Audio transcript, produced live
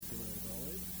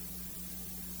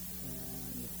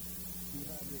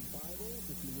your Bibles,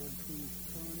 if you would please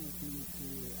turn with me to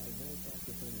Isaiah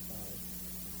chapter 35.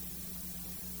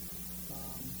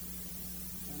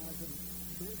 And as a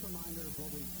brief reminder of what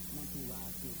we went through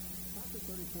last week, chapter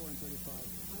 34 and 35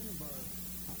 kind of are...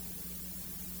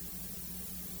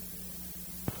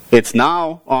 It's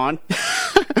now on.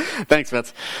 Thanks,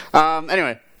 Vince.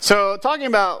 Anyway, so talking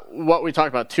about what we talked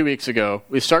about 2 weeks ago,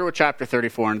 we started with chapter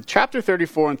 34, and chapter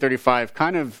 34 and 35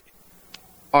 kind of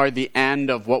are the end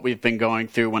of what we've been going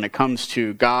through when it comes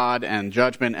to God and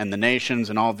judgment and the nations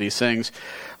and all of these things.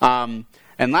 And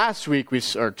last week,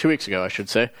 or 2 weeks ago, I should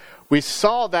say, we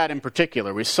saw that in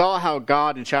particular. We saw how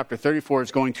God in chapter 34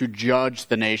 is going to judge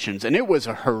the nations. And it was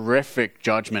a horrific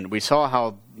judgment. We saw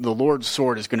how the Lord's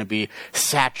sword is going to be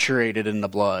saturated in the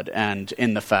blood and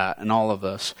in the fat and all of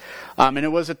this. And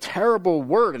it was a terrible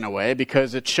word in a way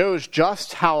because it shows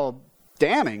just how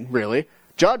damning, really,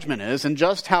 judgment is and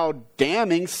just how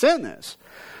damning sin is.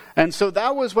 And so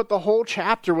that was what the whole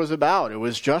chapter was about. It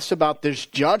was just about this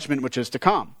judgment which is to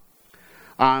come.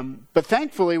 But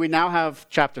thankfully, we now have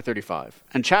chapter 35.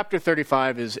 And chapter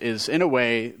 35 is in a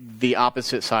way, the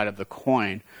opposite side of the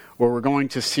coin, where we're going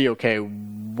to see, okay,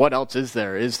 what else is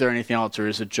there? Is there anything else, or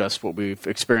is it just what we've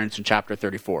experienced in chapter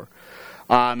 34?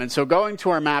 And so going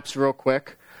to our maps real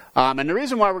quick. And the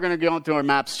reason why we're going to go into our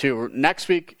maps, too, next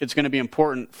week, it's going to be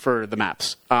important for the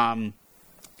maps.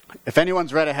 If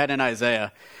anyone's read ahead in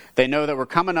Isaiah, they know that we're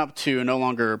coming up to no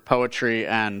longer poetry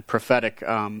and prophetic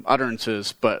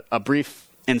utterances, but a brief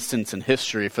instance in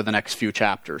history for the next few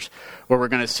chapters, where we're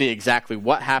going to see exactly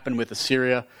what happened with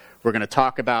Assyria. We're going to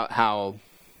talk about how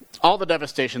all the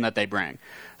devastation that they bring.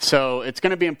 So it's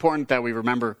going to be important that we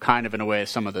remember kind of in a way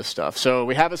some of this stuff. So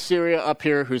we have Assyria up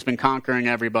here who's been conquering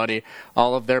everybody,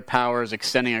 all of their powers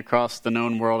extending across the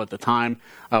known world at the time.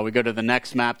 We go to the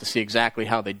next map to see exactly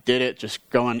how they did it, just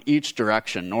going each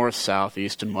direction, north, south,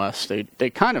 east, and west. It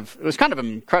was kind of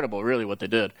incredible, really, what they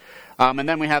did. And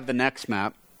then we have the next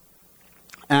map.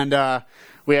 And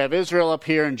we have Israel up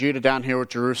here and Judah down here with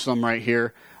Jerusalem right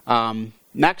here.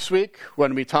 Next week,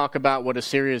 when we talk about what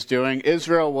Assyria is doing,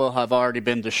 Israel will have already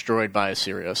been destroyed by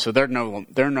Assyria, so they're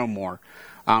no more.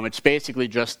 It's basically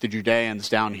just the Judeans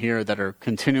down here that are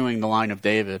continuing the line of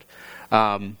David.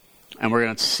 And we're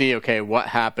going to see, okay, what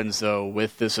happens, though,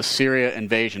 with this Assyria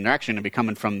invasion. They're actually going to be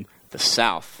coming from the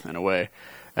south, in a way,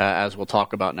 as we'll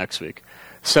talk about next week.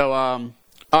 So, all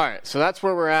right, so that's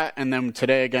where we're at, and then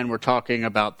today, again, we're talking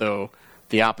about, though,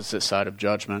 the opposite side of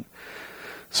judgment.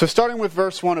 So starting with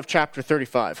verse 1 of chapter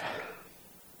 35.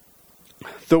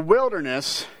 The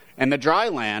wilderness and the dry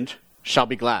land shall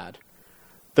be glad.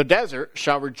 The desert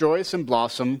shall rejoice and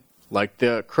blossom like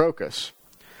the crocus.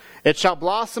 It shall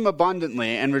blossom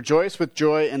abundantly and rejoice with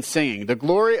joy and singing. The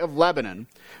glory of Lebanon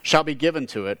shall be given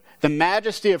to it, the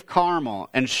majesty of Carmel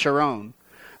and Sharon.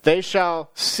 They shall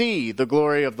see the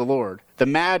glory of the Lord, the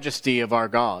majesty of our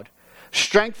God.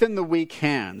 Strengthen the weak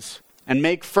hands and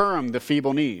make firm the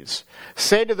feeble knees.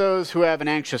 Say to those who have an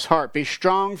anxious heart, be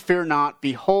strong, fear not.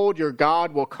 Behold, your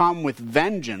God will come with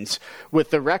vengeance,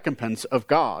 with the recompense of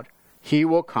God. He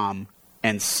will come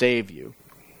and save you.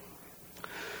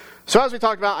 So as we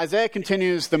talked about, Isaiah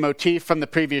continues the motif from the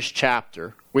previous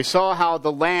chapter. We saw how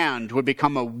the land would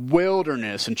become a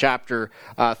wilderness in chapter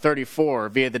 34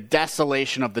 via the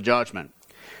desolation of the judgment.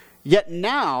 Yet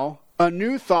now, a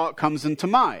new thought comes into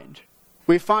mind.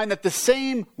 We find that the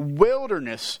same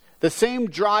wilderness, the same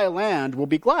dry land will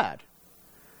be glad.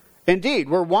 Indeed,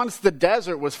 where once the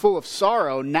desert was full of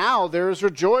sorrow, now there is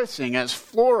rejoicing as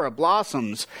flora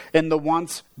blossoms in the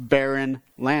once barren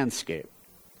landscape.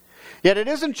 Yet it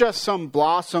isn't just some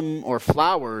blossom or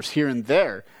flowers here and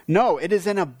there. No, it is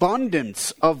an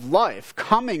abundance of life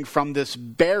coming from this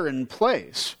barren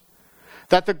place.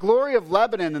 That the glory of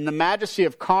Lebanon and the majesty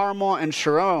of Carmel and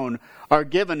Sharon are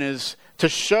given is to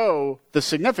show the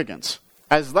significance.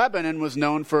 As Lebanon was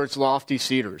known for its lofty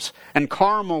cedars, and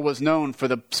Carmel was known for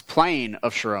the plain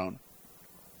of Sharon.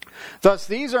 Thus,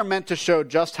 these are meant to show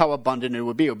just how abundant it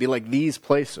would be. It would be like these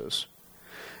places.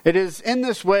 It is in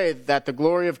this way that the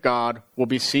glory of God will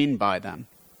be seen by them.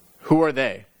 Who are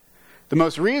they? The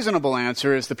most reasonable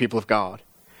answer is the people of God.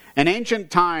 In ancient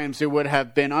times, it would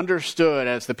have been understood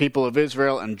as the people of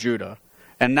Israel and Judah,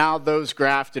 and now those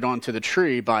grafted onto the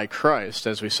tree by Christ,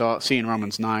 as we see in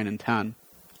Romans 9 and 10.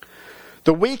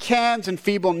 The weak hands and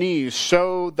feeble knees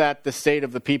show that the state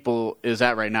of the people is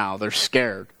at right now. They're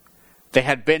scared. They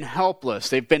had been helpless.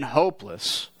 They've been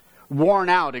hopeless, worn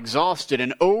out, exhausted,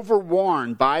 and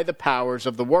overworn by the powers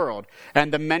of the world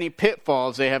and the many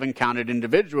pitfalls they have encountered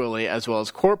individually as well as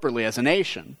corporately as a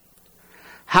nation.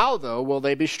 How, though, will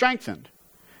they be strengthened?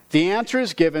 The answer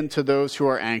is given to those who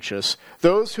are anxious,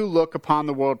 those who look upon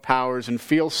the world powers and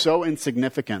feel so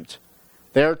insignificant.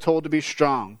 They are told to be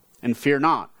strong and fear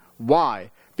not.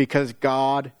 Why? Because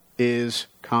God is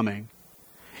coming.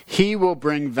 He will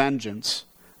bring vengeance.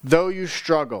 Though you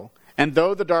struggle, and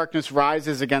though the darkness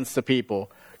rises against the people,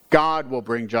 God will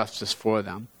bring justice for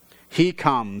them. He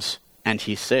comes and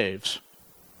he saves.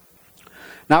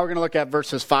 Now we're going to look at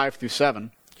verses 5 through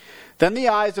 7. Then the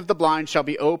eyes of the blind shall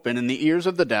be open, and the ears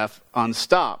of the deaf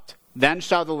unstopped. Then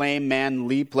shall the lame man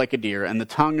leap like a deer, and the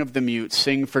tongue of the mute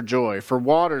sing for joy. For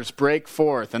waters break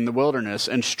forth in the wilderness,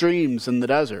 and streams in the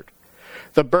desert.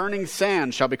 The burning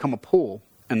sand shall become a pool,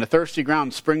 and the thirsty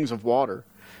ground springs of water.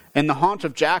 In the haunt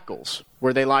of jackals,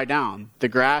 where they lie down, the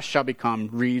grass shall become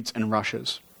reeds and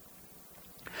rushes.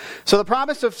 So the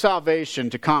promise of salvation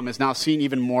to come is now seen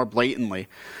even more blatantly.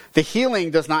 The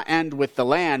healing does not end with the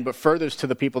land, but furthers to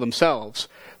the people themselves.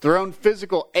 Their own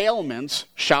physical ailments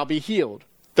shall be healed.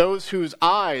 Those whose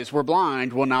eyes were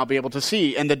blind will now be able to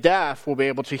see, and the deaf will be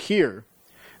able to hear.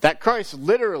 That Christ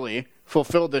literally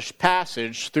fulfilled this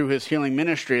passage through his healing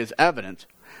ministry is evident,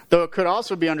 though it could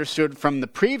also be understood from the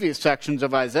previous sections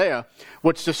of Isaiah,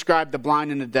 which described the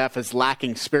blind and the deaf as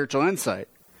lacking spiritual insight.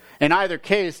 In either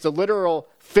case, the literal,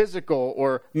 physical,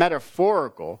 or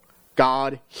metaphorical,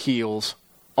 God heals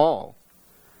all.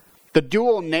 The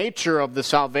dual nature of the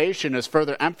salvation is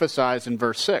further emphasized in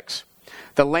verse 6.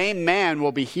 The lame man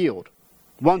will be healed.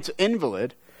 Once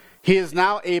invalid, he is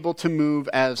now able to move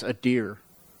as a deer.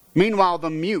 Meanwhile, the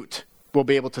mute will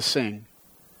be able to sing.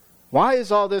 Why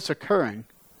is all this occurring?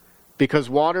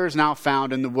 Because water is now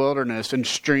found in the wilderness and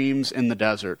streams in the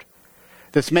desert.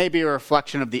 This may be a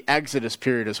reflection of the Exodus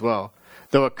period as well,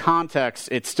 though in context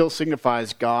it still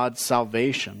signifies God's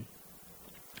salvation.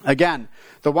 Again,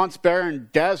 the once barren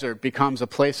desert becomes a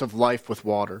place of life with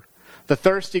water. The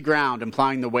thirsty ground,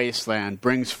 implying the wasteland,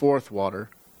 brings forth water.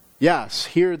 Yes,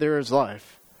 here there is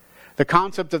life. The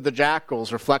concept of the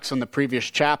jackals reflects on the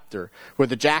previous chapter, where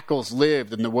the jackals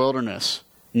lived in the wilderness.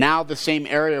 Now the same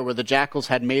area where the jackals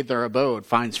had made their abode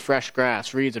finds fresh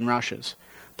grass, reeds, and rushes.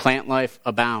 Plant life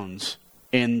abounds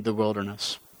in the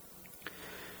wilderness.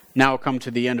 Now we'll come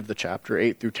to the end of the chapter,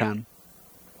 8 through 10.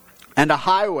 And a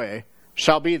highway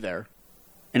shall be there,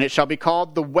 and it shall be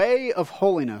called the way of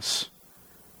holiness.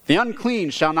 The unclean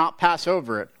shall not pass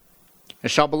over it.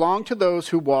 It shall belong to those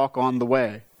who walk on the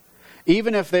way.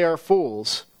 Even if they are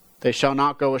fools, they shall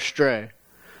not go astray.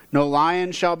 No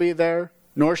lion shall be there,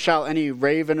 nor shall any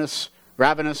ravenous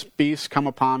beast come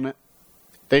upon it.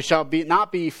 They shall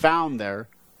not be found there,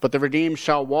 but the redeemed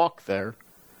shall walk there.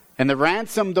 And the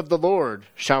ransomed of the Lord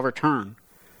shall return,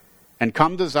 and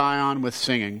come to Zion with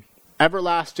singing.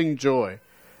 Everlasting joy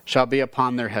shall be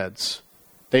upon their heads.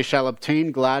 They shall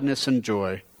obtain gladness and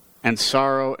joy, and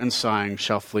sorrow and sighing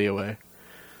shall flee away.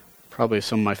 Probably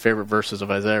some of my favorite verses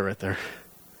of Isaiah right there.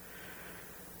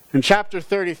 In chapter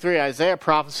 33, Isaiah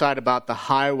prophesied about the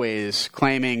highways,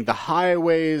 claiming, the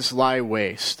highways lie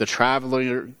waste, the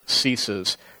traveler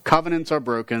ceases, covenants are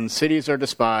broken, cities are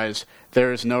despised,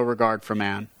 there is no regard for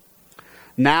man.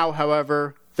 Now,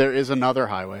 however, there is another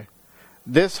highway.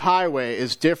 This highway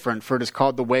is different, for it is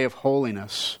called the way of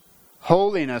holiness.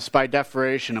 Holiness, by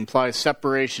definition, implies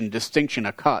separation, distinction,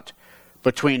 a cut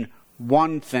between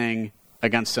one thing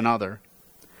against another.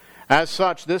 As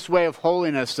such, this way of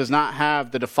holiness does not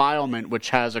have the defilement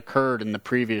which has occurred in the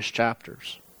previous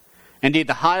chapters. Indeed,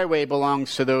 the highway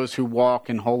belongs to those who walk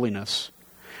in holiness,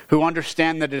 who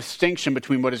understand the distinction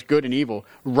between what is good and evil,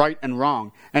 right and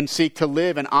wrong, and seek to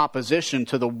live in opposition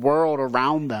to the world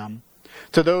around them.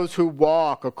 To those who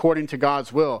walk according to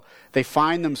God's will, they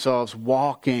find themselves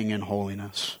walking in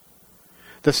holiness.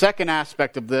 The second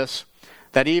aspect of this,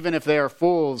 that even if they are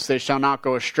fools, they shall not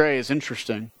go astray, is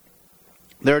interesting.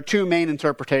 There are two main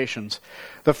interpretations.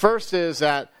 The first is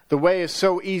that the way is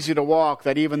so easy to walk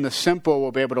that even the simple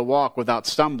will be able to walk without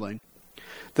stumbling.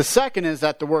 The second is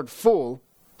that the word fool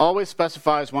always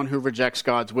specifies one who rejects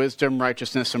God's wisdom,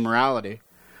 righteousness, and morality.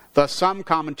 Thus, some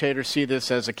commentators see this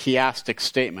as a chiastic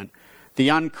statement. The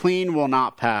unclean will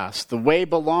not pass. The way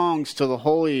belongs to the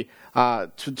holy,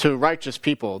 to righteous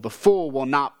people. The fool will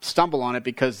not stumble on it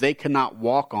because they cannot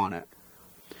walk on it.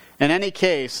 In any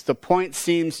case, the point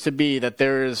seems to be that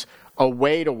there is a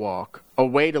way to walk, a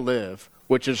way to live,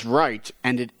 which is right,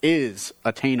 and it is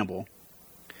attainable.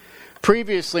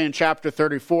 Previously in chapter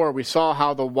 34, we saw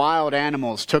how the wild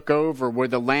animals took over where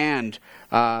the land,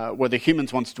 where the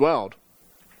humans once dwelled.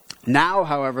 Now,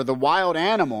 however, the wild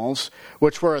animals,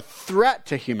 which were a threat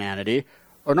to humanity,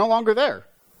 are no longer there.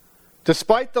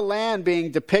 Despite the land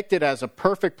being depicted as a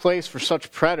perfect place for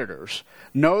such predators,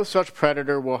 no such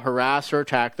predator will harass or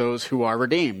attack those who are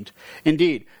redeemed.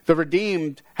 Indeed, the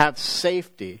redeemed have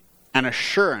safety and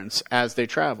assurance as they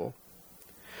travel.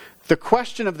 The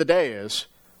question of the day is,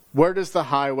 where does the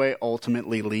highway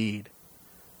ultimately lead?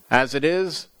 As it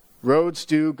is, roads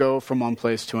do go from one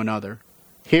place to another.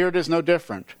 Here it is no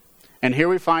different. And here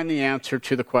we find the answer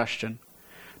to the question.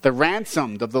 The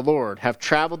ransomed of the Lord have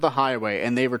traveled the highway,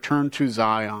 and they return to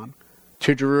Zion,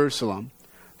 to Jerusalem,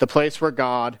 the place where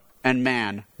God and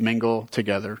man mingle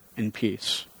together in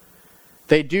peace.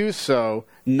 They do so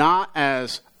not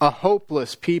as a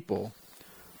hopeless people,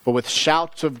 but with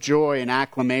shouts of joy and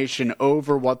acclamation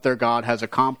over what their God has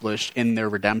accomplished in their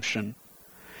redemption.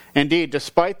 Indeed,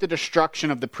 despite the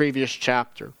destruction of the previous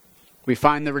chapter, we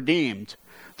find the redeemed,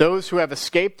 those who have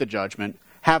escaped the judgment,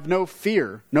 have no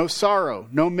fear, no sorrow,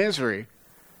 no misery.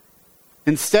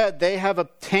 Instead, they have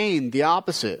obtained the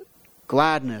opposite,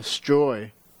 gladness,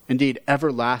 joy, indeed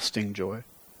everlasting joy.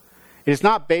 It is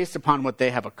not based upon what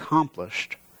they have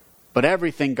accomplished, but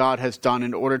everything God has done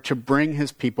in order to bring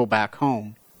his people back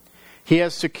home. He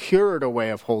has secured a way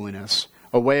of holiness,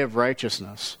 a way of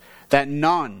righteousness, that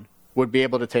none would be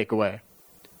able to take away.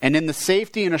 And in the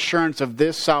safety and assurance of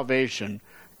this salvation,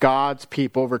 God's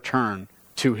people return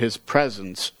to his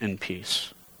presence in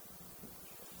peace.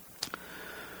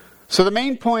 So the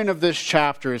main point of this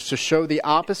chapter is to show the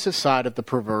opposite side of the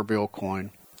proverbial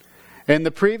coin. In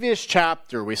the previous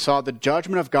chapter, we saw the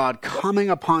judgment of God coming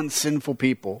upon sinful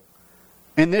people.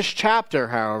 In this chapter,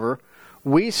 however,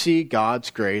 we see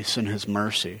God's grace and his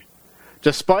mercy.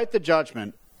 Despite the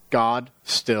judgment, God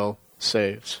still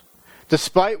saves.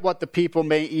 Despite what the people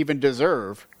may even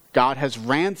deserve, God has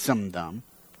ransomed them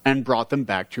and brought them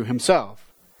back to himself.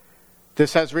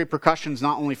 This has repercussions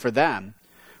not only for them,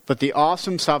 but the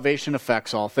awesome salvation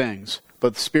affects all things,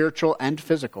 both spiritual and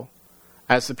physical,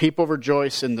 as the people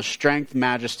rejoice in the strength,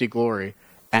 majesty, glory,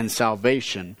 and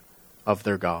salvation of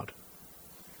their God.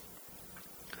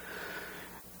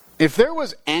 If there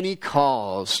was any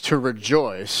cause to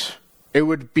rejoice, it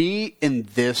would be in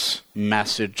this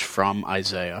message from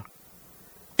Isaiah.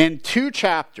 In 2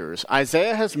 chapters,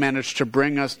 Isaiah has managed to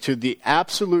bring us to the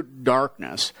absolute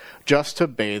darkness just to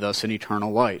bathe us in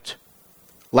eternal light.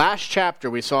 Last chapter,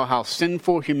 we saw how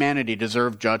sinful humanity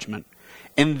deserved judgment.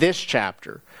 In this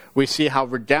chapter, we see how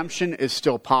redemption is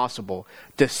still possible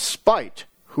despite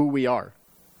who we are.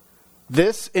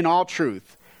 This, in all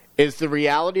truth, is the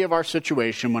reality of our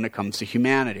situation when it comes to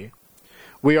humanity.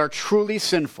 We are truly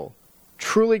sinful,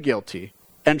 truly guilty,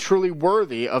 and truly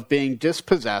worthy of being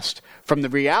dispossessed from the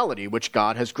reality which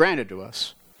God has granted to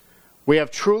us. We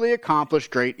have truly accomplished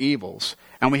great evils,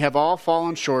 and we have all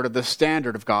fallen short of the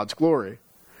standard of God's glory.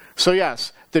 So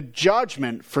yes, the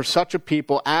judgment for such a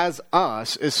people as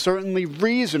us is certainly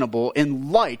reasonable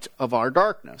in light of our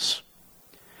darkness.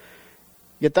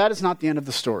 Yet that is not the end of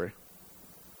the story.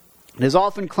 It is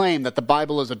often claimed that the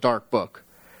Bible is a dark book.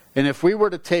 And if we were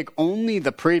to take only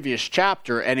the previous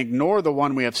chapter and ignore the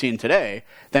one we have seen today,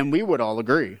 then we would all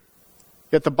agree.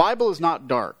 Yet the Bible is not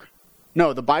dark.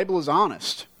 No, the Bible is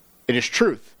honest. It is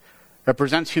truth. It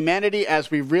presents humanity as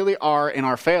we really are in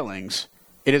our failings.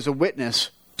 It is a witness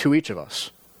to each of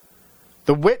us.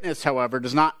 The witness, however,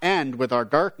 does not end with our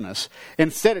darkness.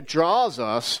 Instead, it draws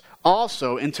us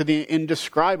also into the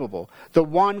indescribable, the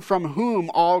one from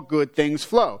whom all good things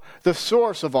flow, the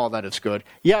source of all that is good.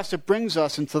 Yes, it brings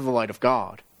us into the light of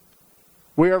God.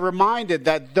 We are reminded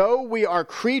that though we are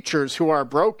creatures who are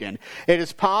broken, it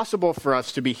is possible for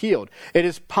us to be healed. It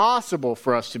is possible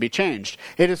for us to be changed.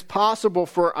 It is possible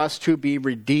for us to be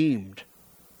redeemed.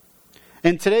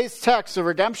 In today's text, the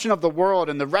redemption of the world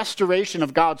and the restoration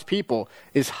of God's people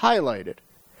is highlighted.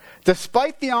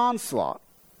 Despite the onslaught,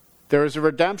 there is a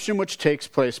redemption which takes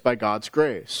place by God's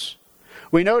grace.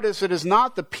 We notice it is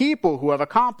not the people who have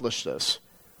accomplished this.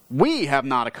 We have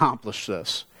not accomplished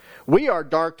this. We are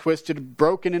dark, twisted,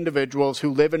 broken individuals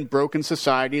who live in broken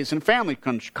societies and family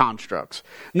constructs.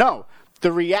 No,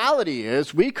 the reality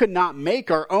is we could not make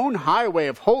our own highway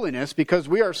of holiness because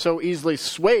we are so easily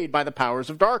swayed by the powers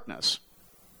of darkness.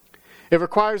 It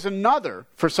requires another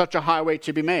for such a highway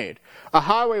to be made, a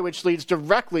highway which leads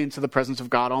directly into the presence of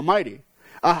God Almighty,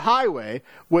 a highway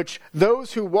which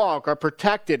those who walk are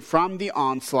protected from the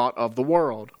onslaught of the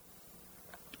world.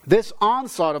 This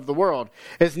onslaught of the world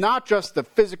is not just the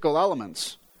physical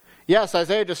elements. Yes,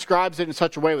 Isaiah describes it in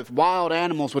such a way with wild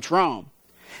animals which roam.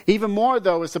 Even more,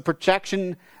 though, is the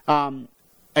protection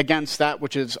against that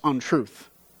which is untruth.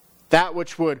 That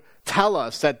which would tell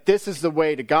us that this is the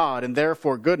way to God and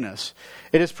therefore goodness.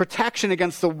 It is protection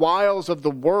against the wiles of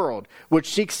the world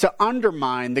which seeks to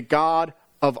undermine the God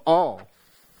of all.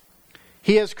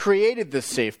 He has created this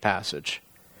safe passage.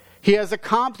 He has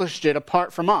accomplished it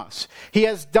apart from us. He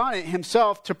has done it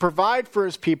himself to provide for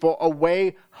his people a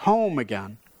way home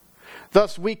again.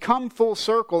 Thus, we come full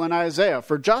circle in Isaiah.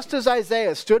 For just as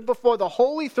Isaiah stood before the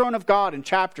holy throne of God in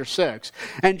chapter 6,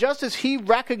 and just as he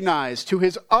recognized to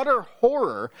his utter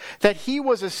horror that he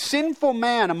was a sinful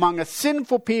man among a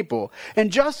sinful people,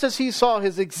 and just as he saw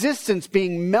his existence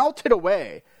being melted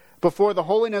away before the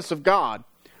holiness of God,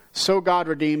 so God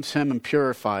redeems him and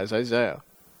purifies Isaiah.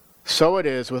 So it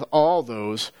is with all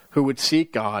those who would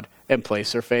seek God and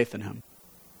place their faith in him.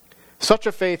 Such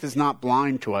a faith is not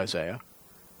blind to Isaiah,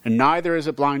 and neither is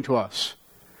it blind to us.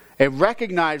 It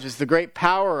recognizes the great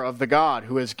power of the God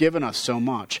who has given us so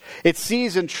much. It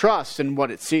sees and trusts in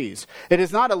what it sees. It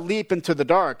is not a leap into the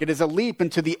dark. It is a leap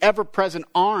into the ever-present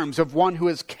arms of one who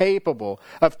is capable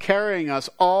of carrying us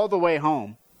all the way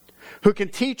home, who can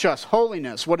teach us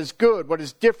holiness, what is good, what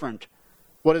is different,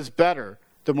 what is better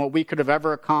than what we could have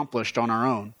ever accomplished on our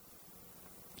own.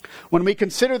 When we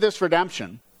consider this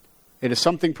redemption, it is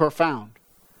something profound.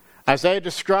 Isaiah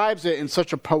describes it in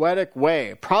such a poetic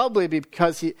way, probably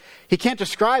because he can't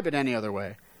describe it any other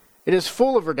way. It is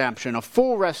full of redemption, a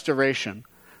full restoration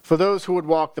for those who would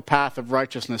walk the path of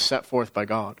righteousness set forth by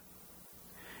God.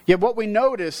 Yet what we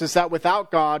notice is that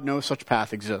without God, no such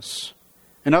path exists.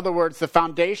 In other words, the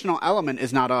foundational element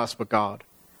is not us, but God.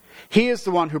 He is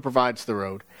the one who provides the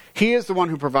road. He is the one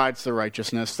who provides the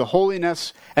righteousness, the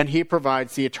holiness, and he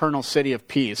provides the eternal city of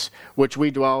peace, which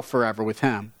we dwell forever with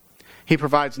him. He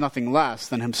provides nothing less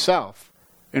than himself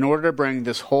in order to bring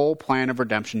this whole plan of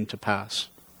redemption to pass.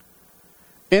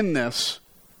 In this,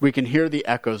 we can hear the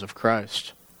echoes of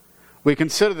Christ. We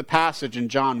consider the passage in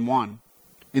John 1.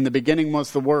 In the beginning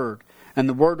was the Word, and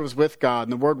the Word was with God,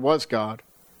 and the Word was God.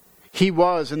 He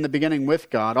was in the beginning with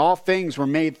God. All things were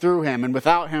made through him, and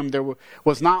without him there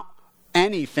was not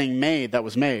anything made that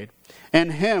was made.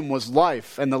 In him was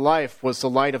life, and the life was the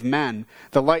light of men.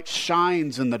 The light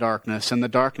shines in the darkness, and the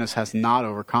darkness has not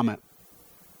overcome it.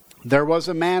 There was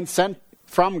a man sent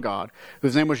from God,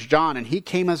 whose name was John, and he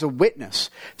came as a witness,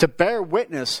 to bear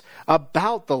witness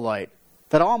about the light,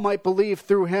 that all might believe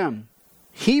through him.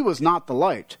 He was not the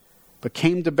light, but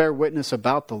came to bear witness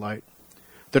about the light.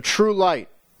 The true light,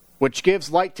 which gives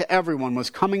light to everyone,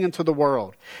 was coming into the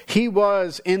world. He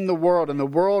was in the world, and the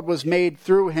world was made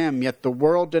through him, yet the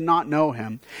world did not know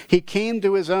him. He came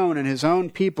to his own, and his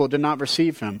own people did not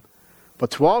receive him.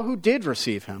 But to all who did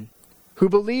receive him, who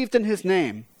believed in his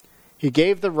name, he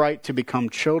gave the right to become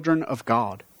children of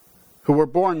God, who were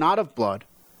born not of blood,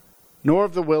 nor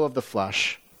of the will of the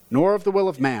flesh, nor of the will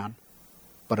of man,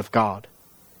 but of God.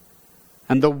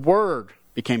 And the Word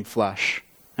became flesh,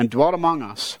 and dwelt among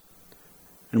us,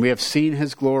 and we have seen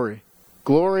his glory,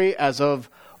 glory as of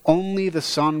only the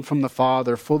Son from the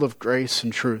Father, full of grace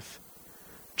and truth.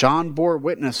 John bore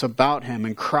witness about him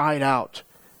and cried out,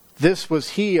 "This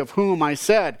was he of whom I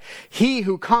said, 'He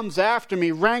who comes after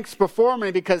me ranks before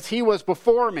me because he was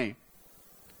before me.'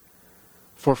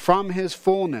 For from his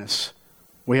fullness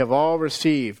we have all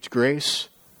received grace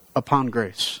upon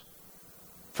grace.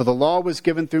 For the law was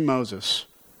given through Moses.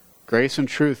 Grace and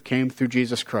truth came through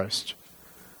Jesus Christ.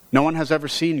 No one has ever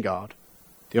seen God,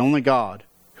 the only God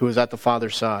who is at the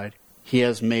Father's side. He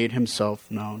has made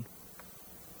himself known."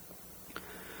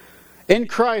 In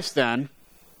Christ, then,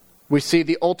 we see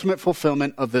the ultimate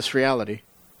fulfillment of this reality.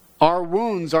 Our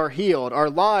wounds are healed. Our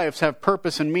lives have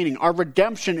purpose and meaning. Our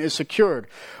redemption is secured.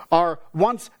 Our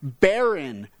once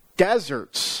barren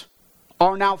deserts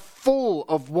are now full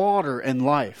of water and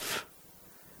life.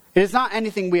 It is not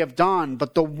anything we have done,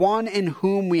 but the one in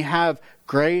whom we have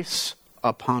grace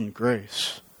upon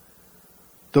grace.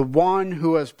 The one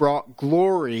who has brought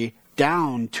glory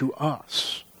down to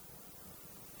us.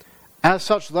 As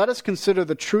such, let us consider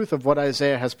the truth of what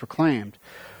Isaiah has proclaimed.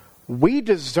 We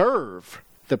deserve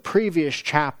the previous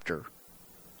chapter,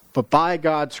 but by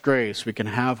God's grace we can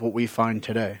have what we find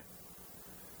today.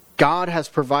 God has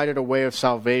provided a way of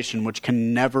salvation which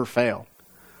can never fail,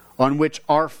 on which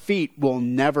our feet will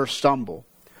never stumble,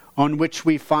 on which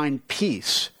we find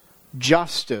peace,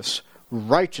 justice,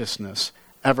 righteousness,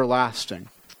 everlasting.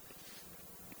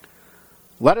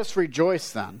 Let us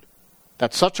rejoice then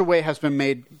that such a way has been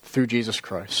made through Jesus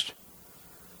Christ.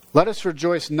 Let us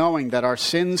rejoice knowing that our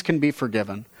sins can be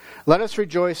forgiven. Let us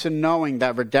rejoice in knowing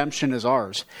that redemption is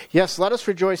ours. Yes, let us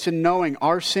rejoice in knowing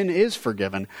our sin is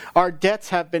forgiven. Our debts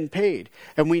have been paid,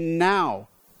 and we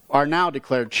are now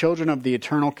declared children of the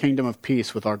eternal kingdom of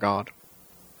peace with our God.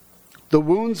 The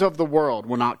wounds of the world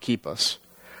will not keep us.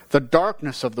 The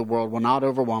darkness of the world will not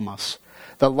overwhelm us.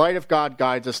 The light of God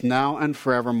guides us now and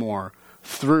forevermore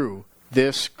through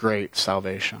this great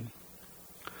salvation.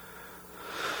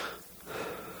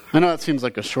 I know that seems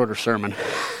like a shorter sermon,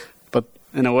 but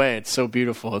in a way it's so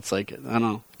beautiful. It's like, I don't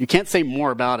know. You can't say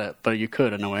more about it, but you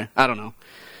could in a way. I don't know.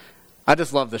 I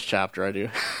just love this chapter, I do.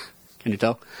 Can you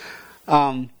tell?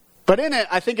 But in it,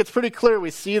 I think it's pretty clear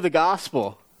we see the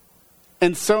gospel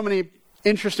in so many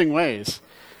interesting ways.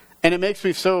 And it makes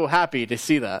me so happy to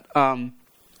see that.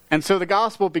 And so the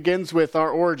gospel begins with our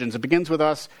origins. It begins with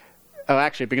us.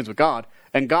 Actually, it begins with God.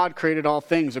 And God created all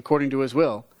things according to his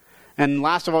will. And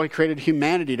last of all, he created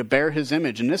humanity to bear his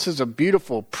image. And this is a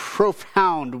beautiful,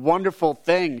 profound, wonderful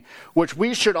thing, which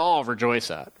we should all rejoice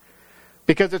at.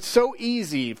 Because it's so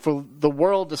easy for the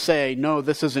world to say, no,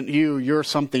 this isn't you, you're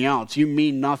something else. You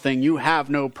mean nothing, you have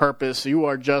no purpose, you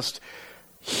are just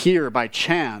here by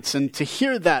chance. And to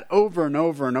hear that over and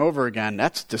over and over again,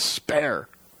 that's despair.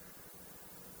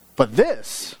 But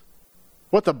this,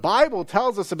 what the Bible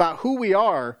tells us about who we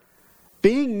are,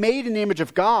 being made in the image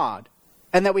of God,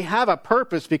 and that we have a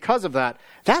purpose because of that,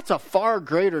 that's a far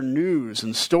greater news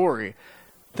and story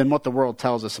than what the world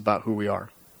tells us about who we are.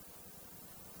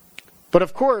 But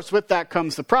of course, with that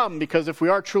comes the problem, because if we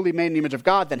are truly made in the image of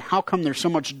God, then how come there's so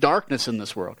much darkness in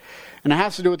this world? And it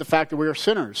has to do with the fact that we are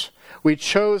sinners. We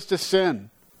chose to sin.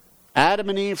 Adam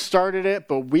and Eve started it,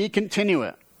 but we continue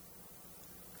it.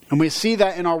 And we see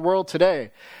that in our world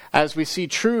today, as we see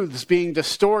truths being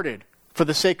distorted for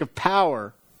the sake of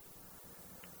power.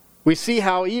 We see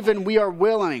how even we are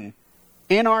willing,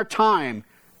 in our time,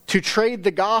 to trade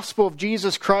the gospel of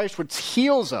Jesus Christ, which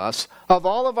heals us of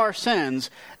all of our sins,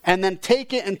 and then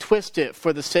take it and twist it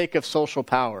for the sake of social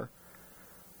power,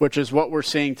 which is what we're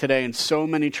seeing today in so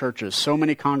many churches, so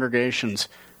many congregations,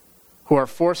 who are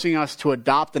forcing us to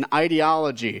adopt an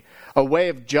ideology, a way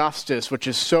of justice, which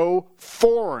is so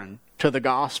foreign to the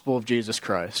gospel of Jesus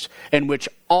Christ, in which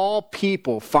all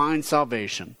people find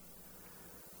salvation.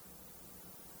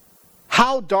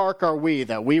 How dark are we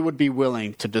that we would be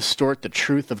willing to distort the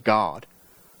truth of God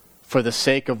for the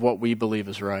sake of what we believe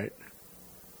is right,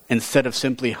 instead of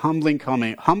simply humbly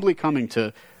coming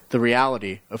to the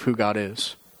reality of who God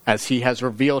is, as he has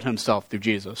revealed himself through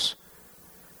Jesus?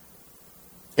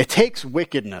 It takes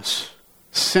wickedness,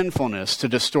 sinfulness, to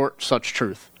distort such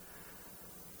truth.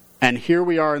 And here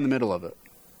we are in the middle of it.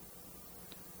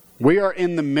 We are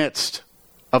in the midst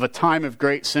of a time of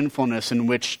great sinfulness in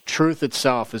which truth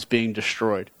itself is being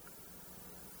destroyed.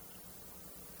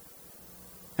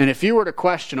 And if you were to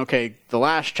question, okay, the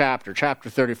last chapter, chapter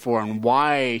 34, and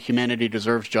why humanity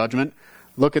deserves judgment,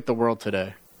 look at the world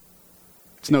today.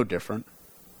 It's no different.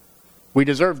 We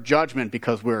deserve judgment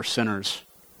because we are sinners.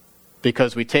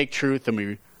 Because we take truth and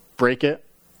we break it.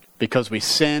 Because we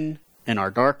sin in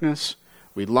our darkness.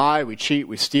 We lie, we cheat,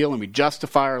 we steal, and we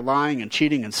justify our lying and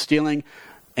cheating and stealing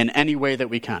in any way that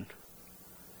we can,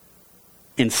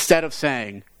 instead of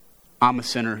saying, I'm a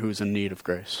sinner who's in need of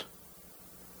grace.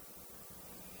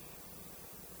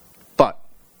 But,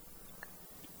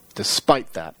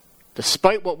 despite that,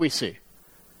 despite what we see,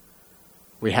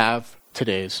 we have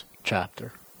today's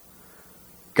chapter.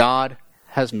 God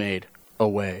has made a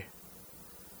way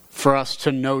for us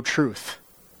to know truth,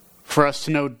 for us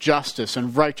to know justice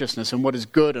and righteousness and what is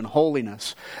good and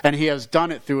holiness. And he has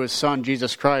done it through his Son,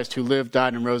 Jesus Christ, who lived,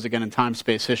 died, and rose again in time,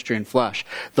 space, history, and flesh.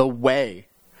 The way.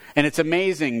 And it's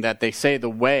amazing that they say the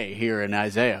way here in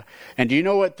Isaiah. And do you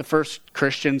know what the first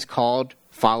Christians called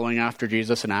following after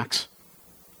Jesus in Acts?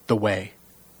 The way.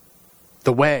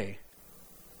 The way.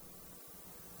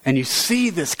 And you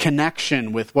see this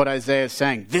connection with what Isaiah is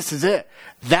saying. This is it.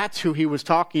 That's who he was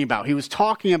talking about. He was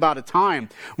talking about a time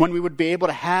when we would be able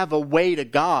to have a way to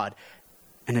God.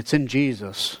 And it's in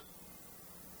Jesus.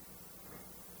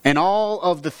 And all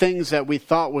of the things that we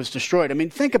thought was destroyed. I mean,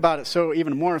 think about it so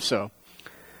even more so.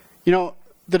 You know,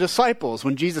 the disciples,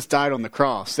 when Jesus died on the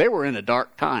cross, they were in a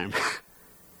dark time.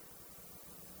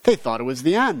 They thought it was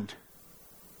the end.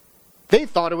 They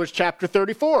thought it was chapter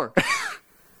 34.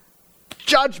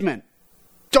 Judgment,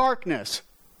 darkness,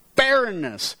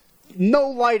 barrenness, no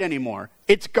light anymore.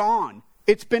 It's gone.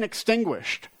 It's been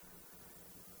extinguished.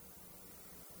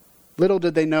 Little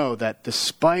did they know that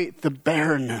despite the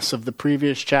barrenness of the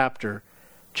previous chapter,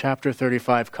 chapter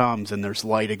 35 comes and there's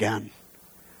light again.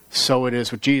 So it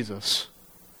is with Jesus.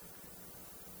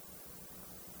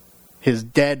 His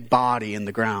dead body in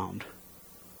the ground,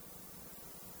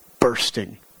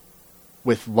 bursting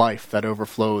with life that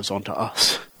overflows onto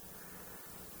us.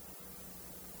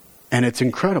 And it's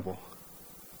incredible.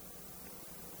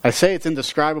 I say it's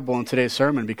indescribable in today's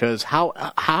sermon because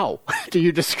how do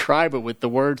you describe it with the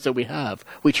words that we have?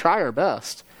 We try our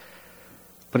best.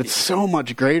 But it's so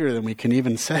much greater than we can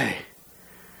even say.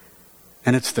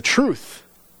 And it's the truth.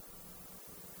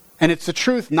 And it's the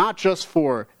truth not just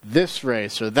for this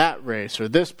race or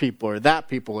this people or that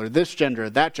people or this gender or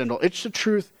that gender. It's the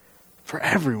truth for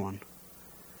everyone.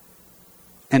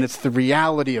 And it's the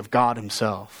reality of God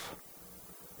himself,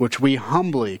 which we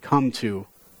humbly come to,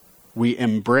 we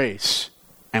embrace,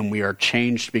 and we are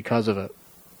changed because of it.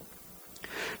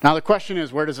 Now the question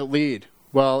is, where does it lead?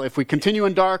 Well, if we continue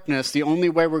in darkness, the only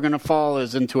way we're going to fall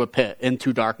is into a pit,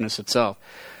 into darkness itself.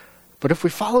 But if we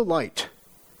follow light,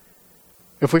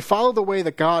 if we follow the way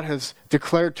that God has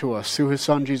declared to us through his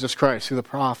Son Jesus Christ, through the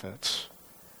prophets,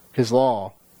 his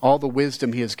law, all the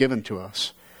wisdom he has given to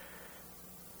us,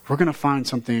 we're going to find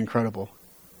something incredible.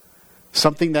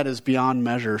 Something that is beyond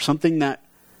measure. Something that,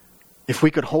 if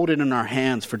we could hold it in our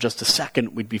hands for just a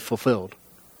second, we'd be fulfilled.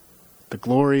 The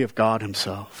glory of God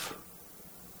himself.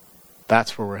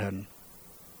 That's where we're heading.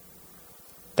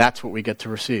 That's what we get to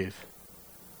receive.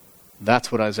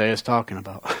 That's what Isaiah is talking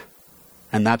about.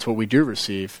 And that's what we do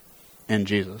receive in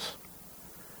Jesus.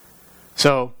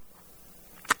 So,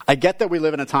 I get that we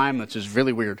live in a time that's just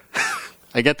really weird.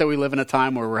 I get that we live in a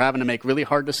time where we're having to make really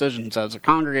hard decisions as a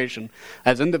congregation,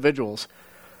 as individuals,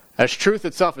 as truth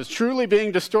itself is truly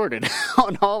being distorted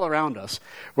all around us,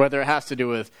 whether it has to do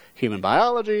with human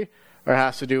biology or it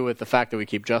has to do with the fact that we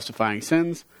keep justifying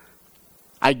sins.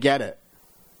 I get it.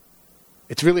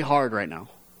 It's really hard right now,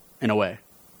 in a way.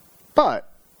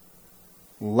 But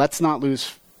let's not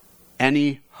lose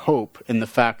any hope in the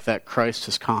fact that Christ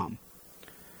has come.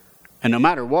 And no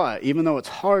matter what, even though it's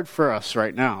hard for us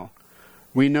right now,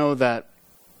 we know that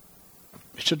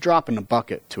it should drop in a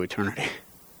bucket to eternity.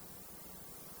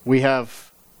 We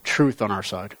have truth on our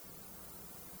side.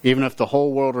 Even if the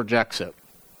whole world rejects it,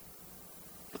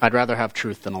 I'd rather have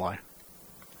truth than a lie.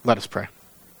 Let us pray.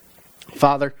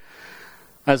 Father,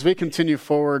 as we continue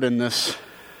forward in this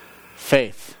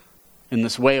faith, in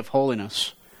this way of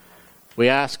holiness, we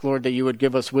ask, Lord, that you would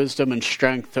give us wisdom and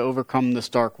strength to overcome this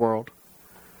dark world.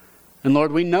 And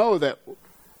Lord, we know that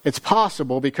it's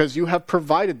possible because you have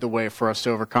provided the way for us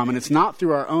to overcome. And it's not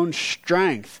through our own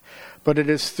strength, but it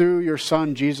is through your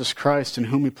Son, Jesus Christ, in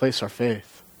whom we place our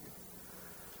faith.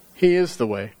 He is the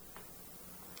way.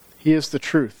 He is the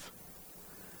truth.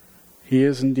 He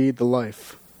is indeed the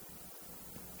life.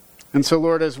 And so,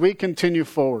 Lord, as we continue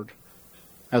forward,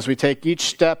 as we take each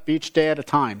step, each day at a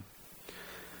time,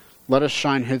 let us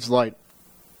shine his light,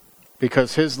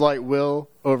 because his light will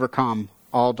overcome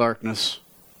all darkness.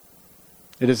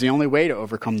 It is the only way to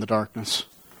overcome the darkness.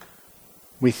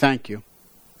 We thank you.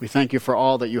 We thank you for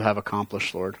all that you have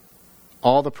accomplished, Lord.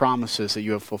 All the promises that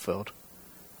you have fulfilled.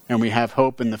 And we have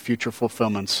hope in the future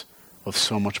fulfillments of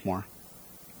so much more.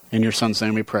 In your Son's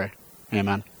name we pray.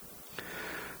 Amen.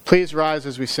 Please rise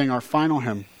as we sing our final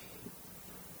hymn.